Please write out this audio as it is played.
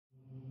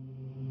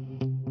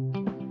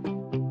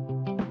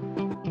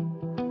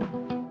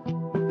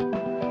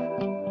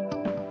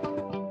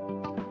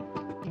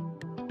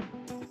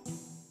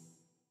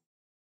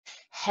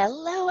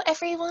Hello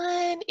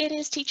everyone, it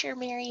is Teacher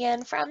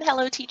Marianne from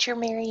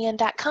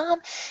HelloTeacherMarianne.com,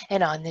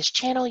 and on this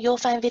channel you'll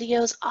find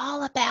videos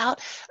all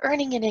about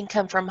earning an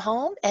income from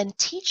home and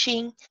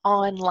teaching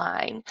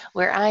online,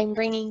 where I'm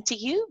bringing to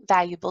you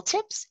valuable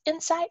tips,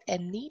 insight,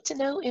 and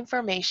need-to-know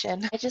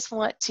information. I just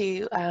want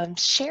to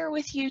share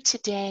with you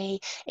today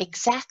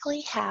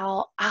exactly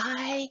how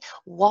I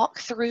walk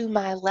through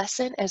my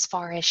lesson as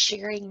far as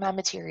sharing my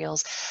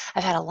materials.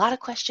 I've had a lot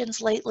of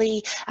questions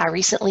lately. I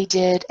recently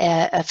did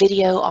a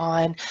video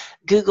on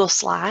Google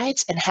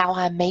Slides and how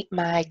I make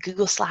my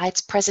Google Slides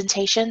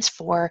presentations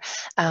for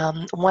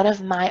one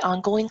of my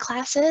ongoing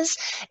classes.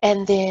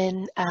 And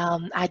then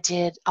I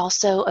did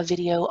also a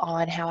video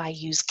on how I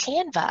use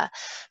Canva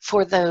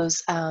for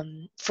those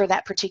for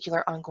that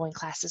particular ongoing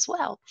class as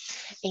well.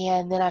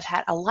 And then I've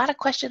had a lot of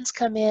questions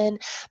come in,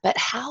 but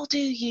how do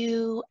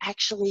you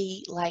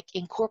actually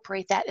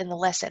incorporate that in the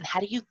lesson? How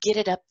do you get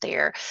it up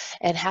there?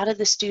 And how do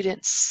the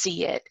students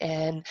see it?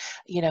 And,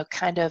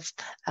 kind of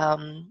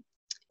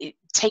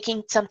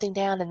taking something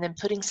down and then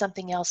putting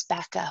something else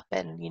back up,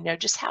 and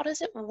just how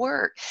does it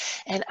work?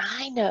 And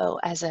I know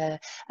as a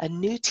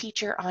new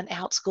teacher on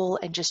Outschool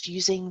and just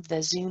using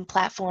the Zoom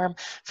platform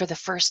for the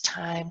first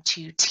time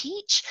to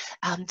teach,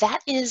 that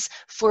is,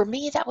 for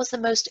me, that was the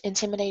most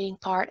intimidating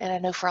part, and I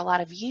know for a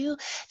lot of you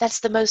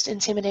that's the most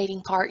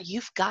intimidating part.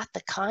 You've got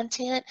the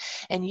content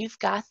and you've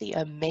got the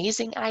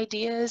amazing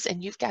ideas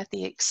and you've got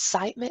the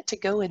excitement to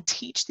go and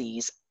teach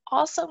these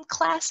awesome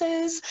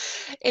classes.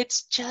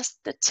 It's just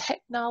the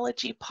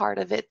technology part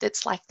of it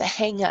that's like the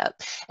hang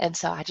up. And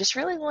so I just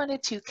really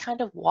wanted to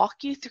kind of walk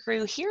you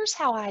through, here's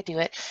how I do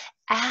it.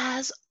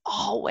 As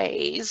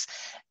always,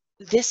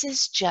 this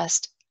is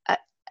just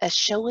a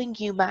showing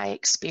you my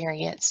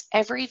experience.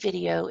 Every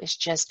video is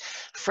just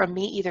from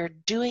me either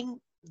doing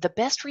the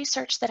best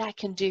research that I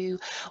can do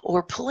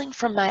or pulling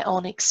from my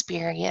own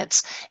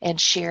experience and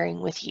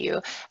sharing with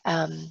you.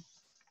 And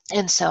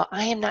so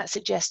I am not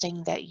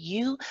suggesting that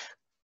you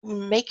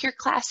make your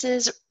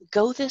classes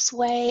go this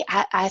way.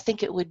 I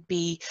think it would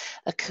be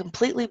a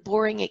completely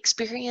boring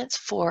experience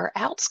for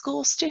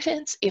Outschool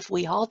students if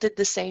we all did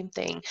the same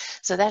thing.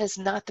 So that is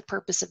not the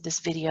purpose of this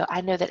video. I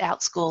know that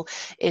Outschool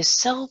is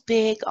so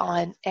big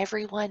on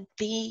everyone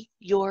be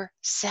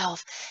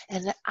yourself,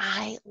 and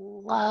I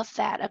love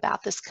that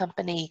about this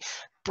company.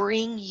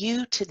 Bring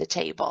you to the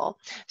table.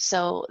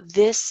 So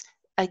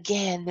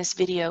again, this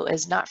video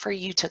is not for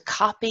you to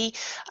copy.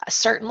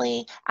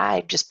 Certainly,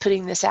 I'm just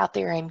putting this out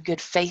there in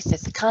good faith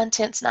that the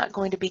content's not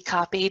going to be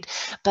copied,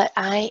 but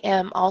I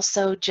am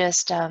also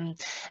just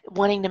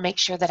wanting to make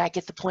sure that I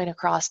get the point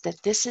across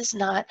that this is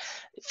not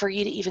for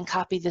you to even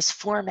copy this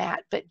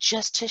format, but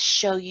just to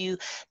show you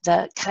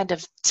the kind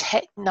of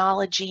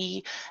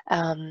technology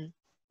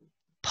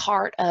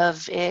part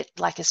of it,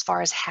 like as far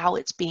as how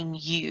it's being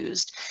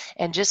used,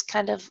 and just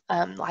kind of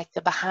like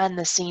the behind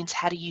the scenes,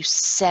 how do you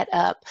set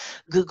up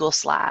Google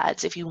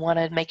Slides if you want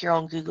to make your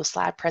own Google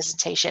slide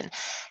presentation?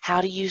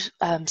 How do you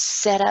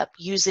set up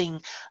using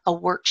a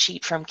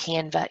worksheet from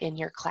Canva in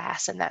your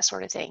class and that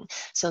sort of thing?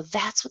 So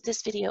that's what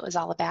this video is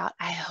all about.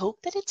 I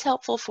hope that it's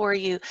helpful for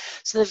you.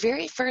 So the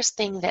very first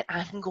thing that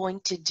I'm going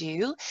to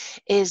do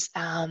is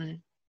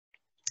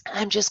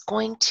I'm just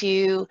going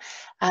to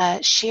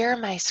share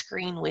my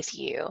screen with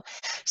you.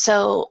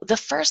 So the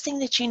first thing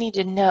that you need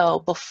to know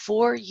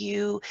before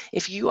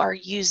if you are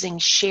using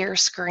share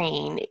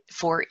screen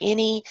for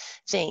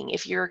anything,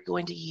 if you're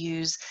going to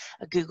use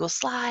a Google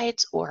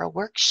Slides or a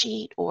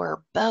worksheet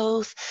or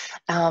both,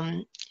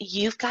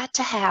 you've got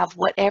to have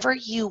whatever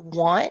you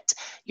want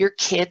your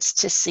kids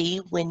to see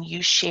when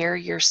you share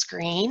your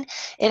screen.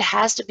 It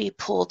has to be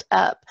pulled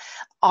up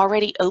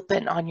already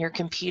open on your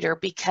computer,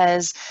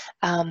 because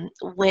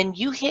when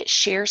you hit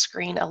share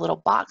screen, a little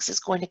box is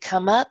going to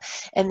come up,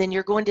 and then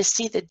you're going to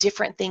see the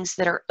different things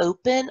that are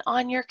open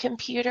on your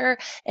computer,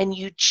 and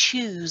you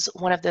choose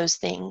one of those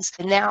things.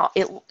 Now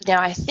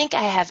I think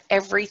I have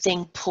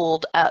everything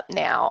pulled up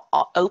now,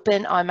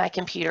 open on my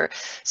computer.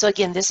 So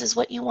again, this is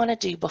what you want to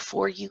do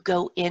before you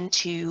go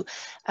into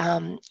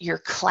your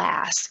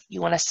class.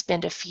 You want to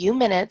spend a few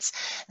minutes.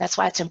 That's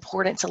why it's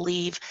important to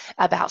leave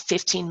about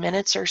 15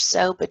 minutes or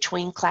so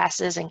between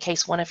classes in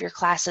case one of your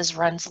classes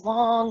runs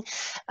long.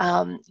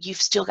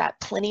 You've still got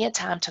plenty of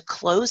time to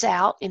close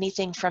out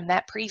anything from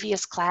that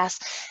previous class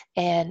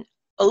and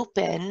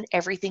open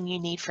everything you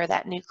need for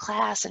that new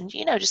class, and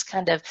just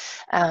kind of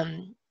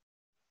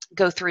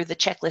go through the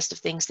checklist of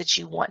things that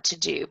you want to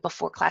do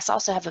before class. I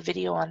also have a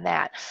video on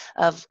that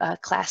of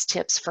class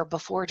tips for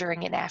before,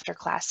 during, and after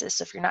classes.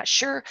 So if you're not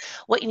sure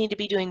what you need to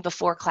be doing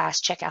before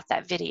class, check out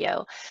that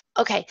video.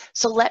 Okay,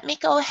 so let me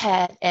go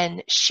ahead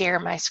and share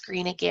my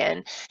screen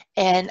again.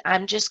 And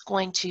I'm just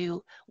going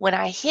to, when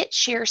I hit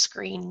share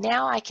screen,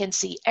 now I can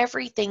see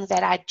everything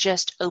that I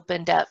just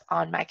opened up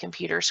on my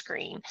computer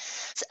screen.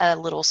 It's a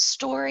little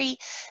story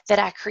that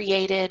I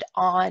created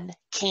on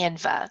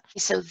Canva.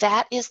 So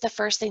that is the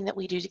first thing that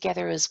we do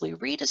together, is we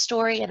read a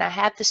story, and I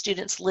have the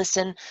students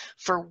listen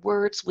for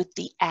words with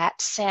the at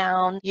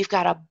sound. You've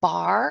got a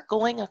bar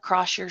going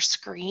across your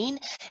screen,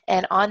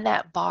 and on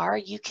that bar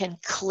you can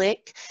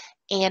click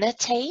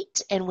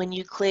annotate, and when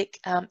you click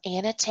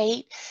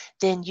annotate,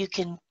 then you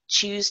can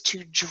choose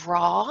to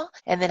draw,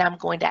 and then I'm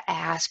going to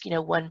ask,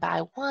 one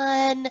by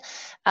one,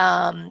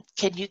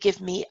 can you give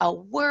me a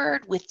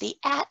word with the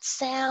at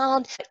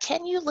sound?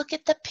 Can you look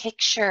at the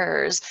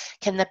pictures?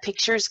 Can the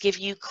pictures give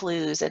you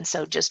clues? And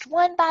so just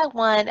one by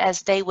one,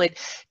 as they would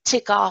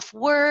tick off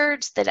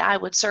words, then I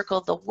would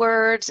circle the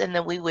words, and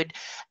then we would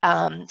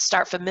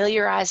start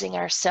familiarizing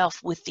ourselves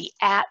with the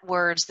at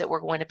words that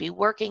we're going to be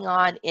working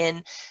on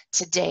in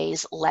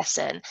today's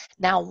lesson.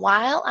 Now,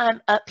 while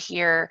I'm up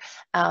here,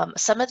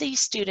 some of these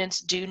students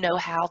do know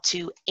how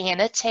to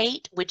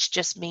annotate, which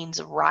just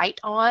means write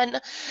on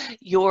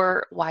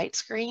your white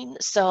screen.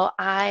 So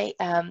I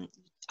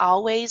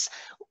always,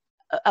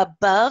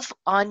 above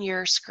on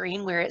your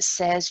screen where it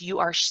says you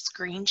are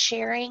screen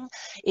sharing,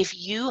 if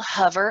you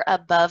hover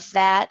above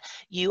that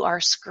you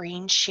are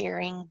screen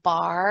sharing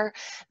bar,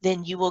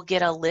 then you will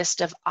get a list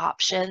of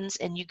options,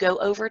 and you go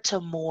over to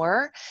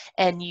more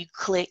and you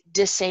click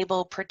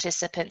disable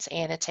participants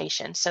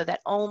annotation so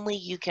that only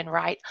you can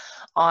write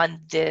on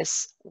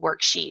this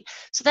worksheet.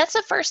 So that's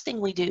the first thing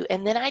we do.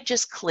 And then I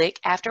just click,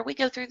 after we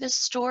go through this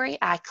story,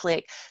 I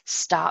click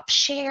stop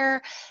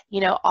share.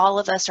 All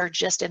of us are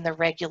just in the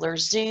regular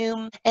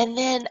Zoom, and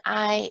then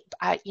I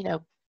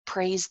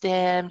praise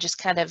them, just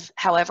kind of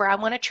however I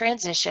want to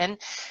transition.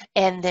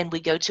 And then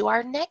we go to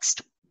our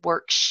next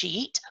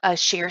worksheet, a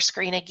share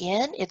screen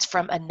again. It's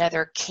from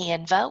another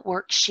Canva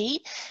worksheet.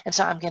 And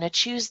so I'm going to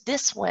choose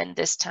this one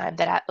this time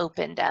that I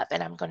opened up,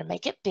 and I'm going to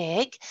make it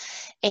big.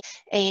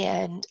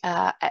 And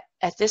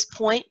at this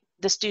point,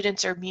 the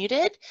students are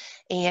muted,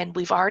 and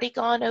we've already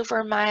gone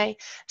over my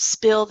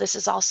spill. This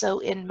is also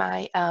in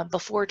my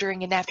before,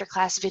 during, and after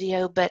class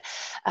video, but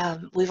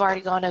we've already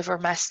gone over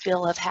my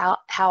spill of how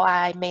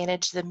I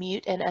manage the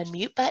mute and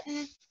unmute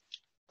button.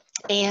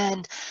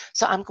 And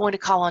so I'm going to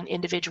call on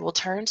individual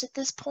turns at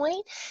this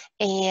point,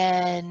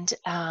 and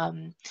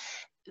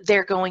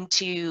they're going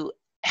to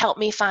help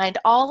me find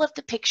all of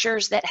the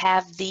pictures that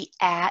have the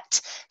at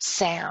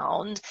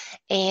sound.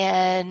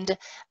 And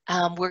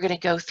we're going to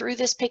go through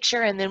this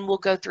picture, and then we'll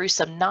go through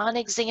some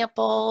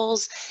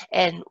non-examples,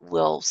 and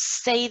we'll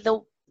say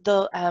the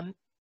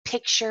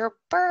picture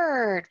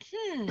bird.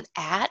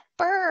 At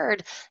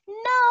bird.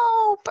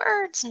 No,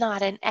 bird's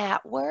not an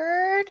at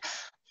word.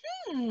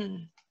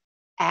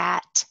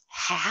 At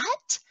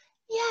hat?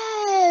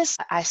 Yes.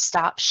 I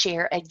stop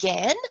share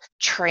again,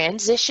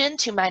 transition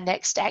to my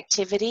next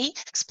activity,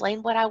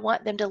 explain what I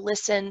want them to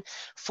listen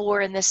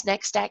for in this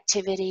next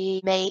activity,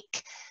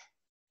 make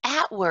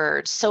at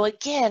words. So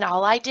again,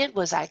 all I did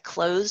was I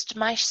closed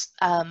my,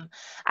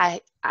 I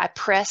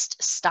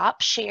pressed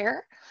stop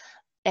share,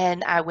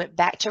 and I went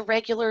back to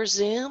regular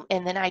Zoom,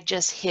 and then I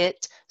just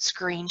hit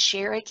screen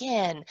share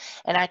again,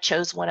 and I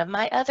chose one of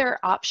my other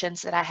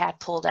options that I had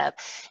pulled up.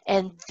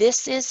 And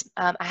this is,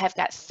 I have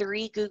got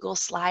 3 Google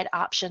Slide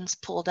options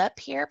pulled up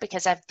here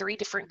because I have 3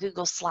 different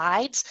Google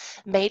Slides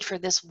made for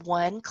this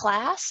one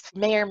class.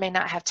 May or may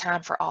not have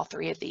time for all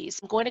 3 of these.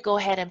 I'm going to go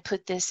ahead and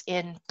put this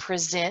in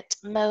present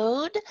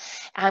mode.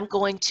 I'm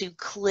going to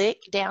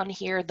click down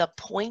here, the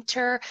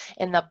pointer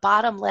in the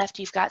bottom left.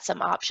 You've got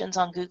some options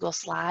on Google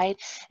Slide,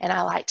 and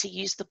I like to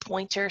use the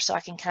pointer so I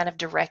can kind of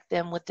direct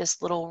them with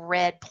this little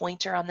red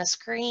pointer on the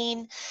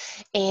screen.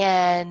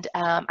 And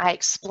I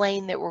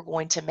explained that we're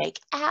going to make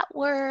at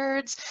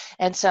words.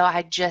 And so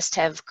I just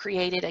have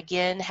created,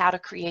 again, how to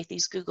create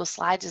these Google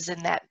Slides is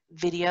in that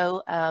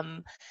video.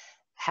 I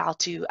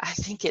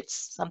think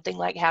it's something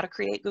like how to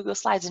create Google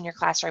Slides in your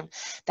classroom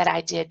that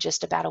I did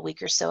just about a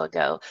week or so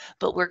ago.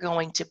 But we're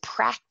going to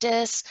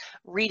practice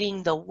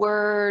reading the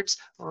words.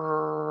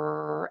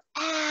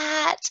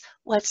 At,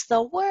 what's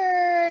the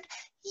word?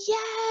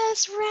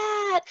 Yes,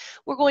 rat.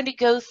 We're going to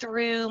go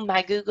through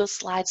my Google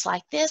Slides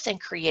like this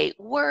and create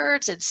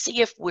words and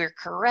see if we're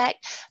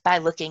correct by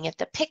looking at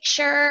the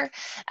picture.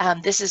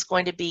 This is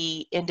going to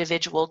be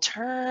individual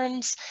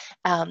turns.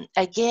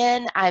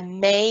 Again, I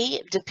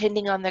may,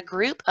 depending on the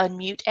group,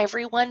 unmute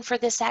everyone for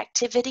this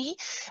activity,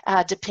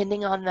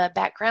 depending on the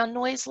background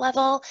noise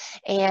level,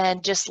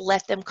 and just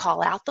let them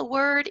call out the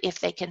word if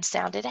they can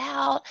sound it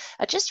out.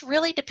 It just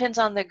really depends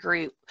on the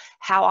group,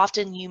 how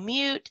often you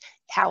mute,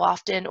 how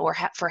often or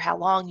for how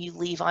long you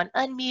leave on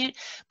unmute.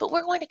 But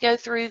we're going to go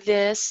through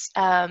this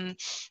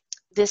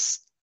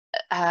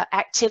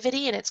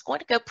activity, and it's going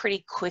to go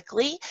pretty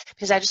quickly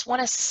because I just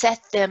want to set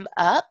them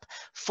up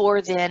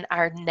for then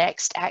our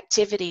next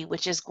activity,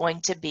 which is going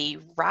to be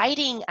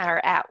writing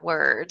our at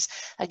words.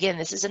 Again,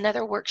 this is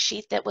another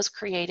worksheet that was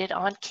created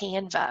on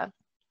Canva.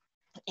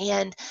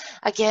 And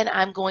again,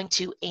 I'm going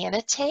to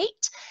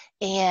annotate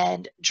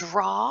and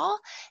draw,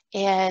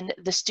 and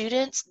the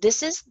students,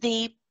 this is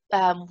the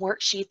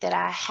worksheet that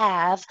I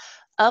have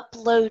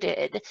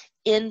uploaded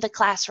in the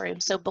classroom.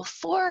 So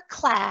before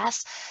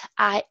class,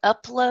 I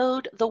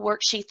upload the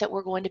worksheet that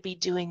we're going to be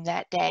doing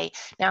that day.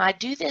 Now I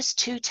do this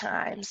 2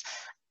 times.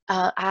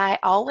 I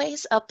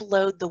always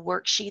upload the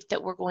worksheet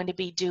that we're going to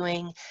be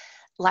doing,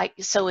 like,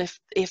 so if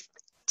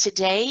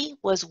today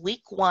was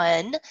week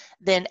 1,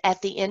 then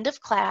at the end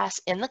of class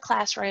in the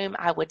classroom,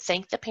 I would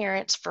thank the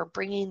parents for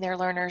bringing their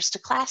learners to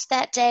class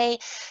that day.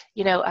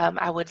 You know,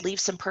 I would leave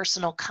some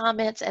personal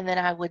comments, and then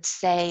I would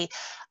say,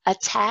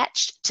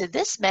 attached to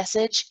this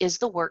message is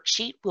the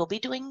worksheet we'll be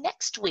doing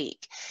next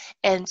week.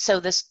 And so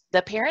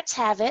the parents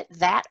have it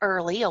that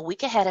early, a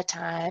week ahead of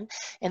time,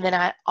 and then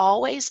I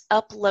always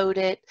upload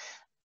it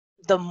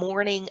the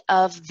morning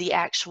of the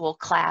actual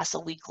class a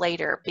week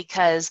later,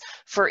 because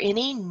for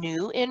any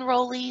new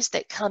enrollees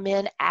that come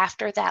in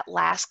after that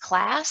last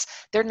class,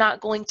 they're not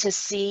going to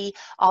see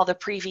all the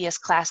previous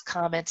class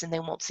comments and they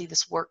won't see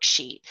this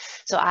worksheet.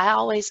 So I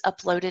always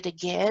upload it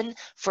again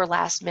for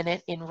last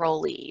minute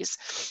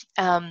enrollees.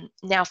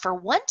 Now for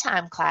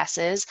one-time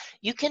classes,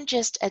 you can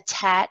just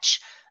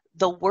attach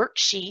the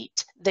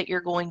worksheet that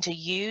you're going to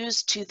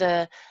use to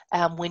the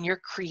when you're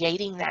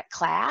creating that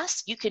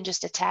class. You can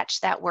just attach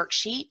that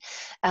worksheet.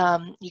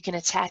 You can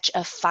attach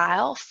a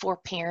file for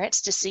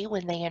parents to see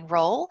when they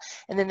enroll,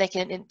 and then they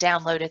can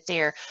download it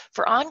there.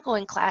 For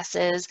ongoing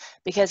classes,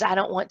 because I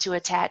don't want to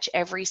attach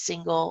every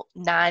single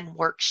 9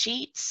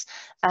 worksheets,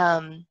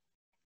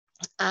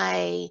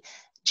 I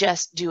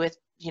just do it,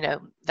 you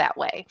know, that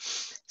way.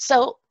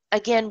 So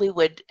again, we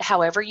would,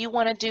 however you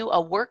want to do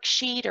a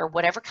worksheet or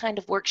whatever kind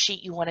of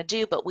worksheet you want to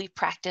do, but we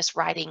practice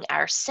writing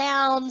our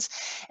sounds,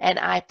 and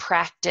I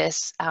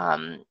practice,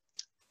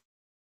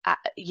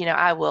 you know,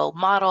 I will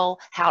model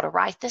how to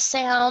write the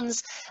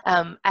sounds.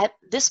 At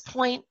this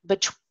point,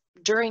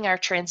 during our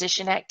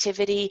transition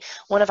activity,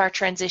 one of our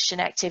transition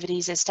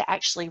activities is to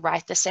actually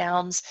write the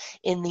sounds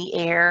in the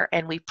air,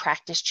 and we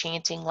practice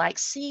chanting like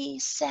C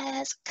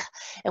says, K,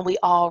 and we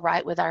all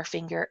write with our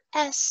finger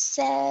S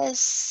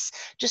says,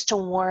 just to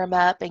warm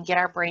up and get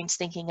our brains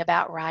thinking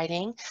about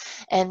writing.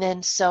 And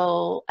then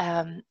so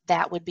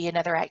that would be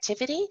another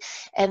activity.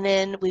 And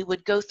then we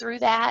would go through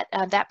that.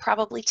 That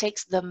probably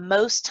takes the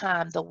most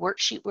time. The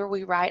worksheet where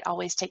we write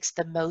always takes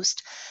the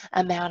most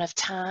amount of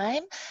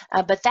time,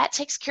 but that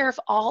takes care of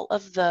all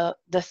of the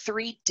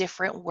 3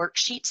 different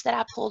worksheets that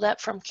I pulled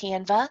up from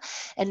Canva.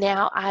 And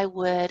now I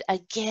would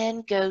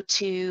again go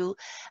to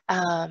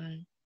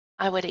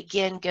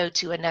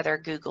another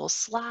Google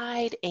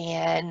slide,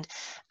 and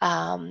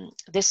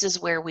this is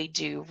where we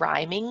do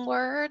rhyming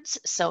words.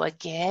 So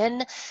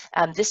again,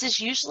 this is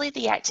usually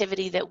the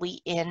activity that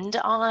we end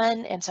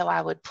on, and so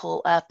I would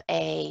pull up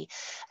a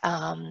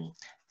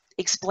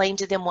explain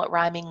to them what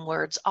rhyming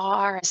words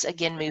are. This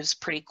again moves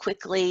pretty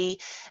quickly,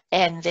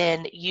 and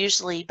then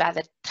usually by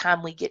the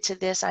time we get to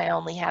this, I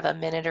only have a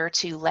minute or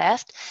 2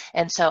 left,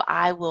 and so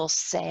I will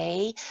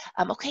say,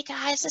 okay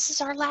guys, this is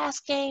our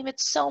last game.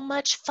 It's so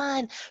much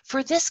fun.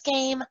 For this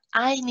game,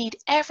 I need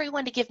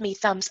everyone to give me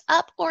thumbs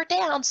up or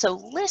down, so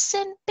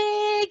listen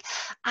big.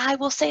 I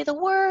will say the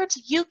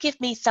words, you give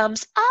me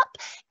thumbs up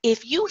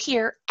if you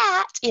hear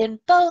at in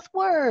both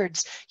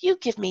words. You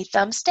give me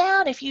thumbs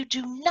down if you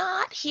do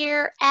not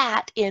hear at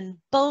in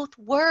both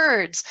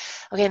words.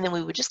 Okay, and then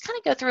we would just kind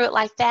of go through it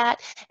like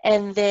that,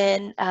 and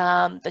then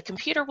the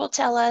computer will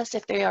tell us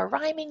if they are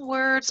rhyming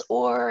words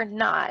or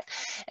not.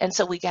 And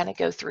so we kind of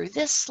go through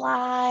this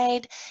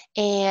slide,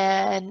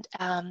 and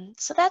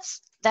so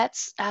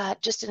that's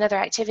just another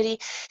activity.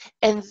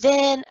 And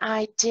then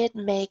I did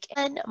make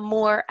one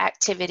more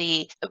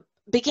activity.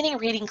 Beginning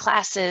reading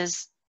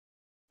classes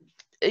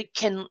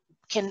can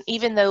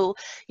even though,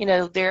 you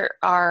know, there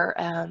are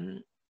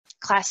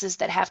classes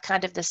that have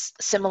kind of this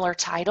similar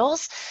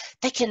titles,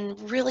 they can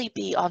really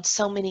be on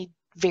so many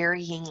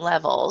varying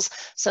levels.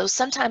 So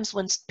sometimes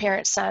when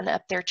parents sign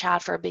up their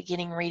child for a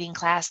beginning reading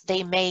class,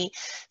 they may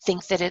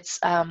think that it's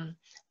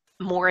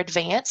more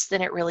advanced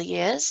than it really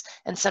is,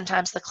 and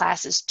sometimes the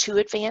class is too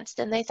advanced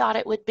than they thought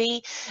it would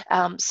be.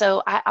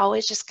 So I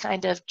always just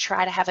kind of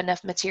try to have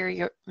enough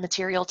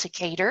material to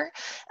cater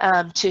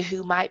to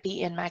who might be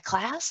in my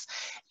class.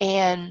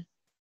 And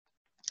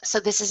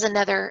so this is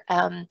another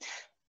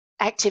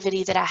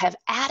activity that I have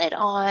added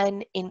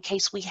on in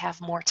case we have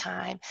more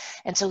time.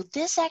 And so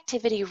this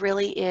activity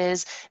really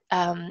is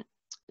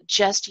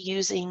just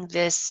using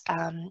this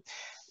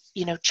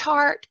you know,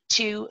 chart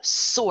to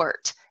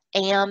sort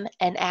am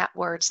and at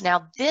words.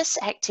 Now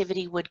this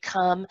activity would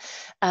come,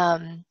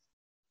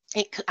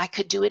 I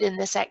could do it in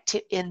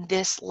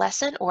this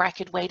lesson, or I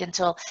could wait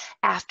until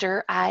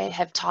after I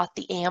have taught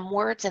the am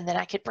words, and then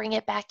I could bring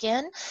it back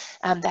in.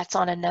 That's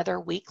on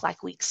another week,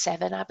 like week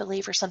 7, I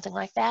believe, or something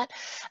like that.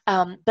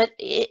 But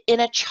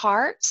in a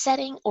chart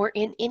setting or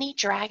in any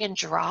drag and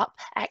drop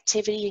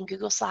activity in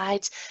Google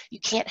Slides, you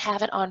can't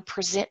have it on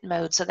present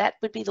mode. So that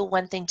would be the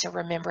one thing to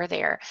remember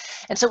there.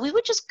 And so we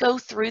would just go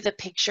through the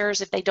pictures.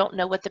 If they don't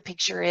know what the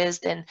picture is,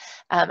 then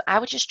I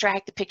would just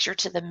drag the picture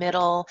to the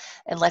middle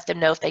and let them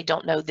know if they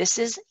don't know. This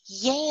is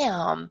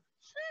yam.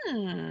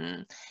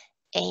 Am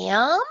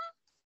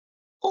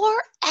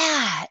or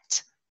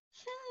at?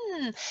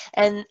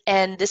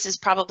 And this is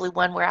probably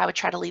one where I would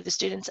try to leave the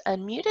students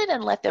unmuted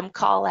and let them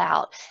call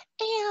out.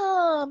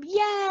 Am,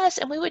 yes.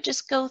 And we would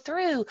just go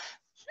through,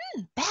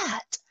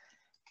 bat.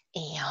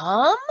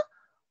 Am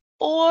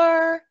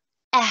or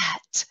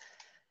at?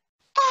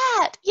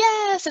 that.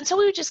 Yes. And so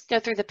we would just go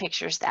through the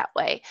pictures that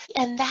way.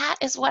 And that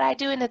is what I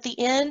do. And at the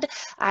end,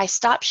 I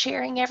stop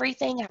sharing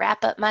everything. I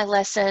wrap up my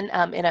lesson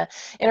in a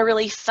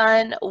really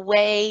fun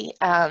way.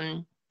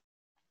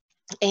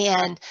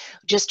 And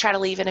just try to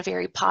leave in a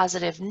very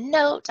positive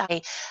note.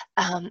 Okay,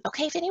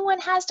 if anyone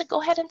has to,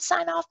 go ahead and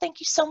sign off. Thank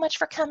you so much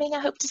for coming. I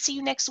hope to see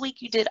you next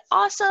week. You did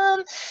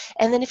awesome.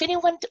 And then if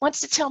anyone wants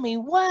to tell me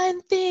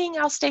one thing,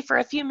 I'll stay for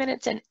a few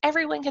minutes and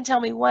everyone can tell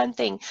me one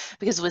thing,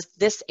 because with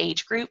this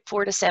age group,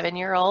 4 to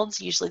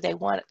 7-year-olds, usually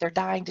they're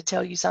dying to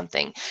tell you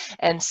something.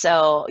 And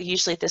so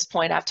usually at this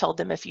point, I've told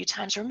them a few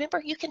times, remember,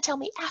 you can tell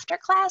me after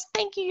class.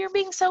 Thank you. You're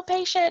being so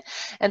patient.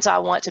 And so I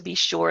want to be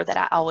sure that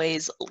I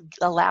always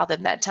allow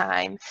them that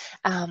time.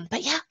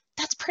 But yeah,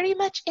 that's pretty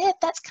much it.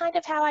 That's kind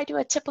of how I do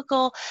a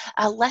typical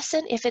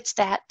lesson if it's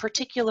that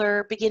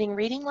particular beginning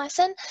reading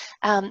lesson.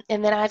 And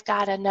then I've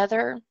got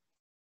another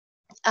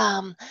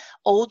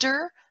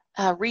older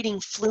reading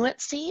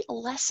fluency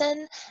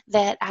lesson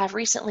that I've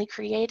recently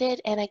created.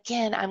 And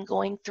again, I'm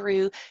going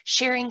through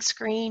sharing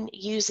screen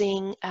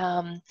using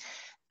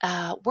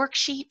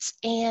worksheets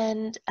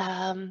and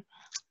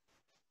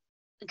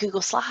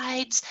Google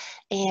Slides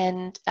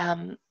and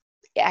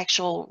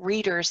actual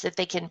readers that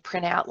they can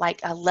print out,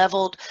 like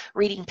leveled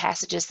reading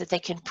passages that they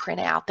can print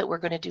out that we're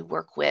going to do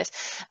work with.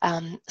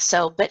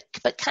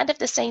 But kind of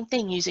the same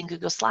thing, using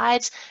Google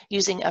Slides,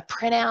 using a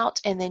printout,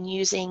 and then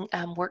using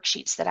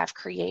worksheets that I've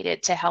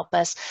created to help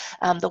us.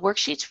 The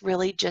worksheets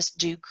really just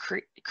do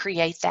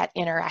create that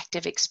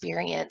interactive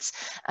experience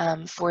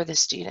for the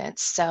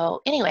students.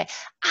 So anyway,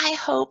 I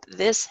hope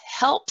this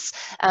helps.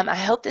 I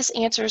hope this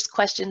answers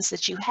questions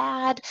that you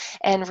had.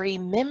 And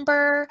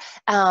remember,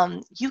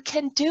 you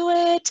can do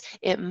it.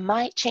 It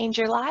might change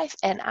your life,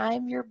 and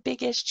I'm your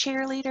biggest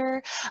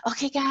cheerleader.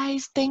 Okay,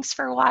 guys, thanks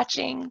for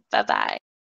watching. Bye-bye.